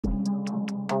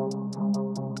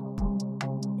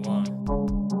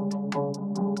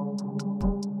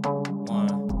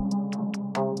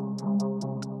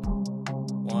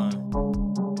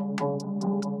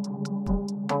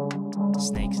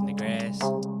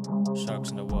sharks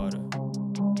in the water,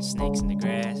 snakes in the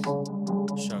grass,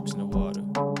 sharks in the water,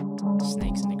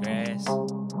 snakes in the grass,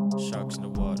 sharks in the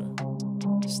water,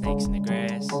 snakes in the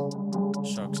grass,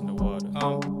 sharks in the water.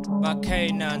 My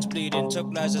canines bleeding,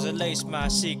 took lies as a lace, my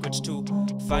secrets to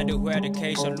find out where the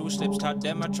case on loose lips, taught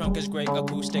them my trunk is great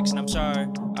acoustics. And I'm sorry,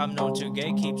 I'm known to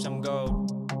gatekeep some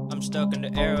gold. I'm stuck in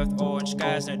the air with orange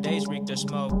skies and the days reek the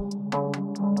smoke.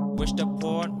 Wish the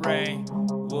pouring rain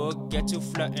would get to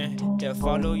flooding. They'll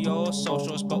follow your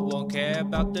socials but won't care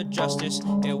about the justice.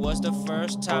 It was the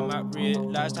first time I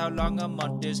realized how long a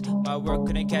month is. My work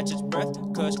couldn't catch its breath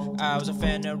cause I was a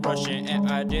fan of Russian, and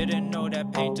I didn't know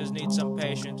that painters need some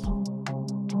patience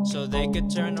so they could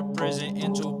turn a prison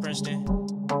into Princeton.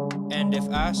 And if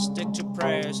I stick to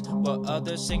prayers while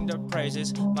others sing their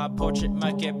praises, my portrait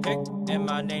might get picked and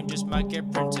my name just might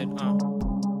get printed. In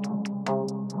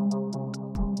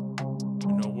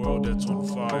a world that's on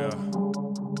fire,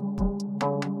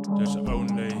 there's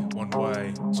only one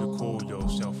way to cool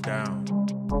yourself down.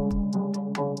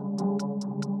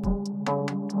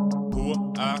 Who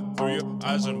am I through your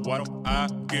eyes and why don't I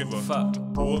give a fuck?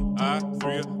 Who am I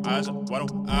through your eyes and why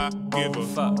don't I give a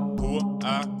fuck? Who am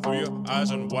I through your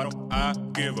eyes and why don't I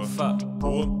give a fuck?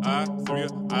 Who am I through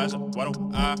your eyes and why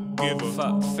don't I give a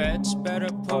fuck? Feds better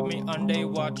put me on their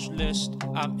watch list.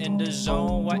 I'm in the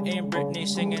zone, why ain't Britney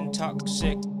singing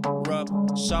toxic?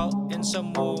 Rub salt in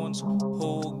some wounds.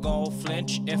 Who gon'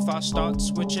 flinch if I start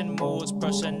switching moods?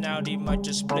 Personality might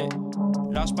just split.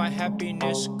 Lost my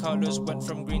happiness, colors went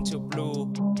from green to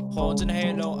blue. Horns and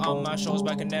halo on my shoulders,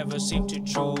 but I can never seem to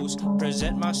choose.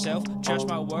 Present myself, trash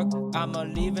my work, I'ma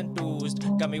leave enthused.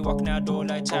 Got me walking out door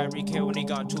like Tyreek Hill when he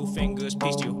got 2 fingers.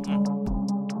 Peace to you.